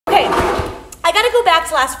I got to go back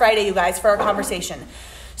to last Friday, you guys, for our conversation.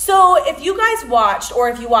 So if you guys watched, or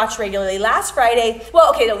if you watch regularly, last Friday, well,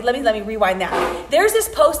 okay, no, let me rewind that. There's this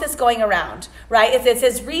post that's going around, right? It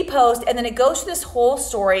says repost, and then it goes to this whole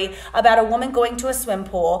story about a woman going to a swim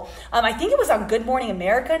pool. I think it was on Good Morning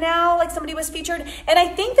America now, like somebody was featured. And I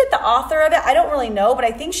think that the author of it, I don't really know, but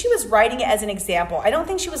I think she was writing it as an example. I don't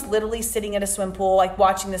think she was literally sitting at a swim pool, like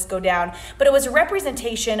watching this go down, but it was a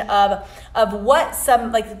representation of what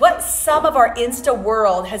some of our Insta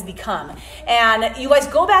world has become. And you guys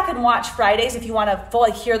go back and watch Fridays if you want to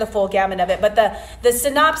fully hear the full gamut of it. But the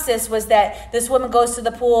synopsis was that this woman goes to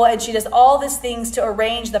the pool and she does all these things to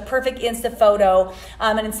arrange the perfect Insta photo.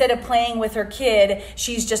 And instead of playing with her kid,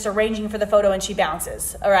 she's just arranging for the photo and she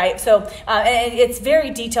bounces. All right. So and it's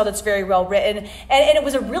very detailed. It's very well written. And it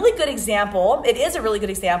was a really good example. It is a really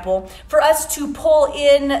good example for us to pull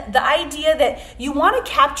in the idea that you want to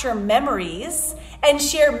capture memories and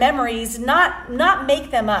share memories, not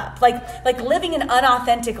make them up. Like living an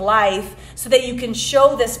unauthentic life so that you can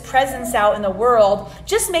show this presence out in the world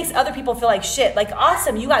just makes other people feel like shit. Like,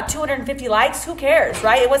 awesome, you got 250 likes, who cares,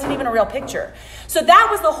 right? It wasn't even a real picture. So that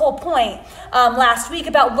was the whole point last week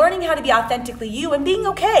about learning how to be authentically you and being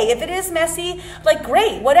okay. If it is messy, like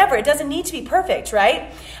great, whatever. It doesn't need to be perfect,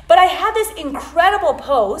 right? But I had this incredible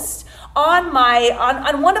post on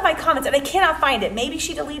one of my comments, and I cannot find it. Maybe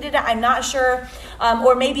she deleted it, I'm not sure.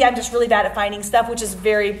 Or maybe I'm just really bad at finding stuff, which is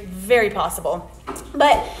very, very possible.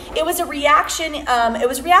 But it was a reaction. It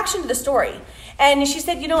was a reaction to the story. And she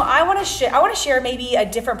said, I want to share maybe a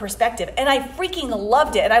different perspective. And I freaking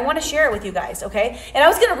loved it. And I want to share it with you guys, okay? And I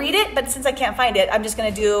was going to read it, but since I can't find it, I'm just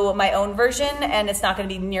going to do my own version. And it's not going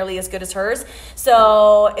to be nearly as good as hers.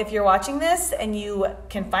 So if you're watching this and you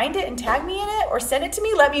can find it and tag me in it or send it to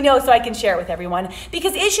me, let me know so I can share it with everyone.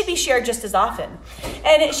 Because it should be shared just as often.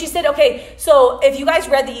 And she said, okay, so if you guys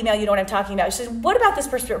read the email, you know what I'm talking about. She said, what about this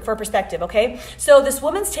for perspective, okay? So this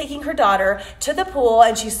woman's taking her daughter to the pool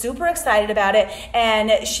and she's super excited about it.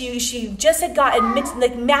 And she just had gotten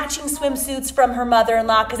matching swimsuits from her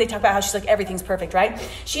mother-in-law, because they talk about how she's like, everything's perfect, right?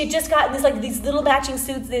 She had just gotten these little matching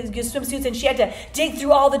suits, these swimsuits, and she had to dig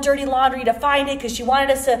through all the dirty laundry to find it because she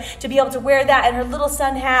wanted us to be able to wear that and her little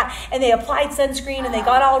sun hat. And they applied sunscreen and they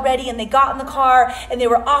got all ready and they got in the car and they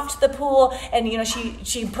were off to the pool. And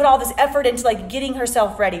she put all this effort into like getting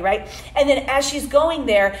herself ready, right? And then as she's going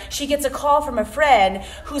there, she gets a call from a friend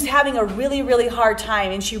who's having a really, really hard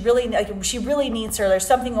time, and she really needs her. There's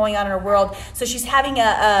something going on in her world. So she's having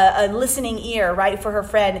a listening ear, right, for her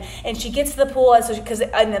friend. And she gets to the pool. And so because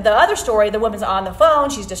in the other story, the woman's on the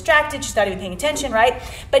phone. She's distracted. She's not even paying attention, right?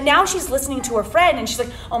 But now she's listening to her friend. And she's like,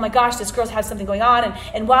 oh my gosh, this girl has something going on.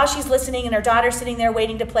 And while she's listening and her daughter's sitting there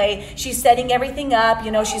waiting to play, she's setting everything up.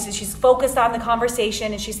 She's focused on the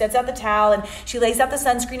conversation. And she sets out the towel. And she lays out the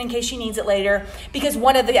sunscreen in case she needs it later. Because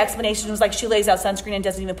one of the explanations was like she lays out sunscreen and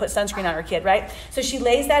doesn't even put sunscreen on her kid, right? So she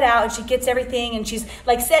lays that out and she gets everything. And she's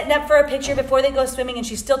like setting up for a picture before they go swimming, and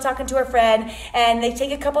she's still talking to her friend, and they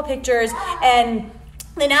take a couple pictures, and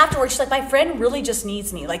then afterwards, she's like, my friend really just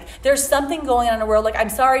needs me. Like, there's something going on in the world. Like, I'm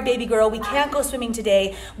sorry, baby girl, we can't go swimming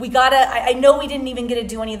today. I know we didn't even get to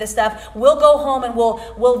do any of this stuff. We'll go home and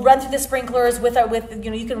we'll run through the sprinklers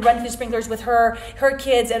you can run through the sprinklers with her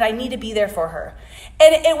kids, and I need to be there for her.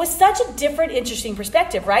 And it was such a different, interesting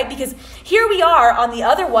perspective, right? Because here we are on the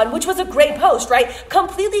other one, which was a great post, right?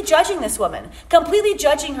 Completely judging this woman, completely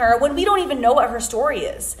judging her when we don't even know what her story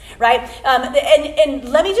is, right? And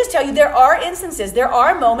let me just tell you, there are instances, there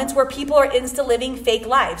are moments where people are living fake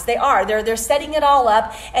lives. They are. They're setting it all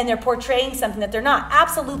up and they're portraying something that they're not.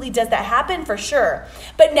 Absolutely, does that happen? For sure.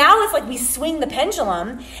 But now it's like we swing the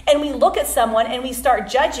pendulum and we look at someone and we start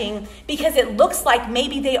judging because it looks like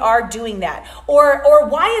maybe they are doing that. Or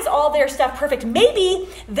why is all their stuff perfect? Maybe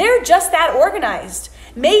they're just that organized.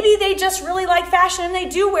 Maybe they just really like fashion and they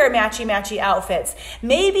do wear matchy outfits.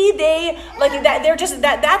 Maybe they like that. They're just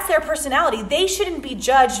that's their personality. They shouldn't be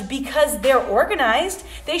judged because they're organized.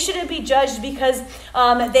 They shouldn't be judged because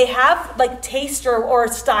they have like taste or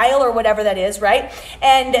style or whatever that is, right?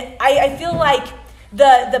 And I feel like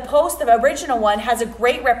the post, the original one, has a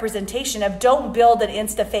great representation of don't build an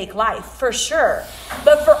Insta fake life, for sure.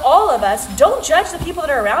 But for all of us, don't judge the people that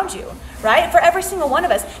are around you, right? For every single one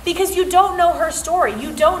of us, because you don't know her story.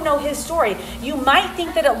 You don't know his story. You might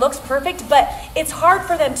think that it looks perfect, but it's hard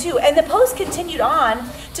for them too. And the post continued on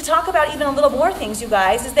to talk about even a little more things, you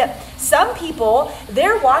guys, is that some people,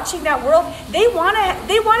 they're watching that world. They want to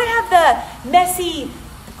have the messy,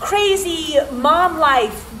 crazy mom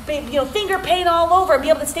life, finger paint all over and be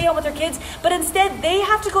able to stay home with their kids, but instead they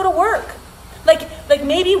have to go to work. Like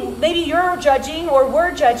maybe you're judging or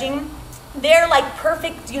we're judging their like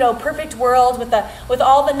perfect, perfect world with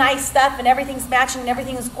all the nice stuff and everything's matching and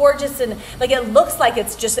everything's gorgeous and like it looks like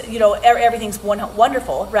it's just, everything's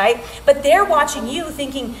wonderful, right? But they're watching you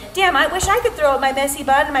thinking, damn, I wish I could throw out my messy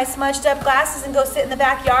bun and my smudged up glasses and go sit in the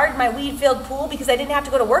backyard in my weed-filled pool because I didn't have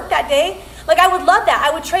to go to work that day. Like I would love that.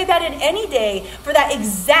 I would trade that in any day for that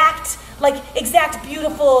exact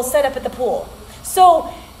beautiful setup at the pool.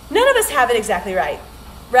 So none of us have it exactly right.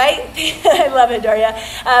 Right? I love it, Daria.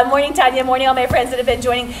 Morning, Tanya. Morning, all my friends that have been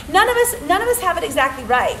joining. None of us have it exactly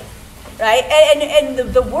right? And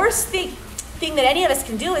the worst thing that any of us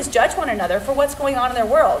can do is judge one another for what's going on in their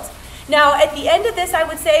world. Now, at the end of this, I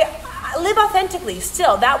would say, live authentically.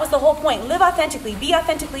 Still, that was the whole point. Live authentically. Be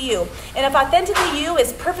authentically you. And if authentically you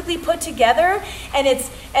is perfectly put together and it's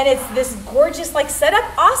this gorgeous like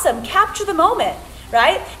setup, awesome. Capture the moment.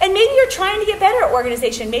 Right? And maybe you're trying to get better at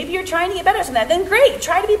organization. Maybe you're trying to get better at something. Then great,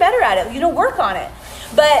 try to be better at it. Work on it.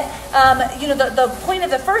 But, the point of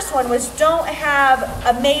the first one was don't have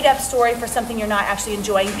a made-up story for something you're not actually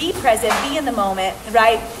enjoying. Be present. Be in the moment.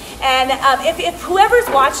 Right? And if whoever's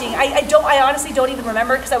watching, I honestly don't even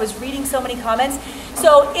remember because I was reading so many comments.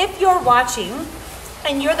 So if you're watching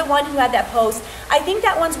and you're the one who had that post, I think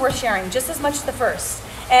that one's worth sharing just as much as the first.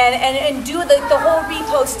 And do the whole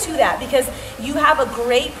repost to that because you have a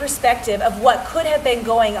great perspective of what could have been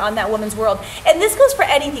going on that woman's world. And this goes for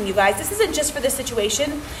anything, you guys. This isn't just for this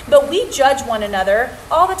situation, but we judge one another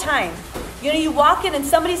all the time. You walk in and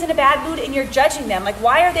somebody's in a bad mood and you're judging them. Like,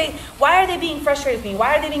 why are they being frustrated with me?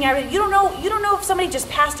 Why are they being aggravated? You don't know if somebody just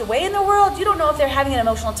passed away in their world. You don't know if they're having an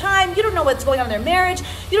emotional time. You don't know what's going on in their marriage.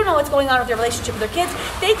 You don't know what's going on with their relationship with their kids.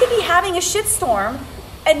 They could be having a shitstorm.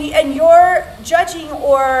 And you're judging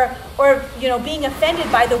or being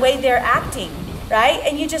offended by the way they're acting, right?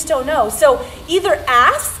 And you just don't know. So either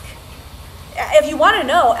ask, if you want to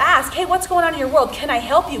know, ask, hey, what's going on in your world? Can I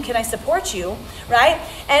help you? Can I support you, right?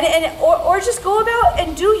 Or just go about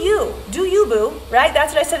and do you, boo, right?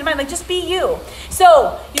 That's what I said in mine, like just be you.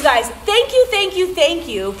 So you guys, thank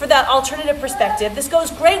you for that alternative perspective. This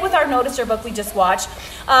goes great with our noticer book we just watched.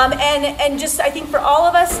 And just, I think for all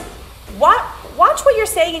of us, watch what you're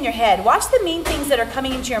saying in your head. Watch the mean things that are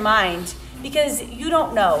coming into your mind because you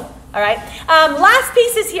don't know. All right. Last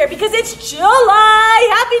piece is here because it's July.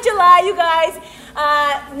 Happy July, you guys.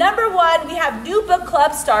 Number one, we have new book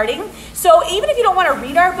club starting. So even if you don't want to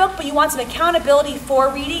read our book, but you want some accountability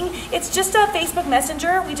for reading, it's just a Facebook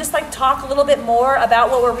Messenger. We just talk a little bit more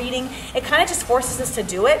about what we're reading. It kind of just forces us to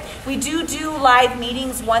do it. We do live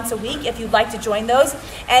meetings once a week if you'd like to join those.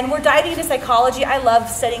 And we're diving into psychology. I love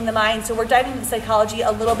studying the mind. So we're diving into psychology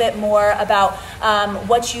a little bit more about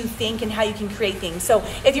what you think and how you can create things. So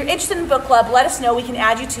if you're interested in book club, let us know. We can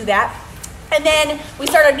add you to that. And then we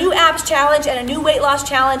start a new abs challenge and a new weight loss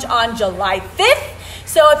challenge on July 5th.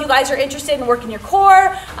 So if you guys are interested in working your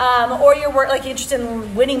core or you're interested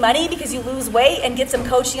in winning money because you lose weight and get some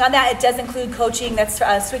coaching on that, it does include coaching that's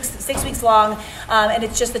 6 weeks long and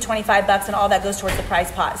it's just the $25 and all that goes towards the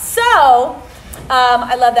prize pot. So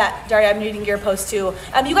I love that, Daria. I'm reading your post too.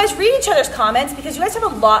 You guys read each other's comments because you guys have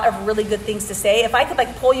a lot of really good things to say. If I could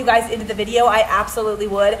pull you guys into the video, I absolutely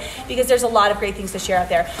would because there's a lot of great things to share out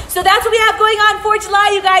there. So that's what we have going on for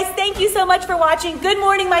July, you guys. Thank you so much for watching. Good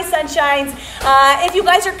morning, my sunshines. If you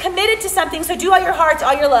guys are committed to something, so do all your hearts,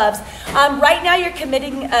 all your loves. Right now, you're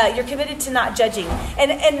committed to not judging,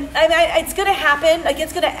 and it's going to happen.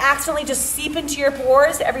 It's going to accidentally just seep into your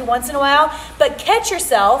pores every once in a while. But catch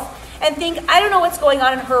yourself. And think, I don't know what's going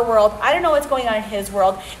on in her world. I don't know what's going on in his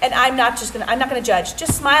world. And I'm not gonna judge.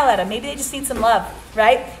 Just smile at them. Maybe they just need some love,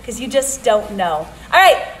 right? Because you just don't know. All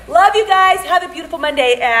right, love you guys. Have a beautiful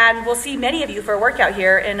Monday. And we'll see many of you for a workout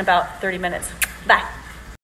here in about 30 minutes. Bye.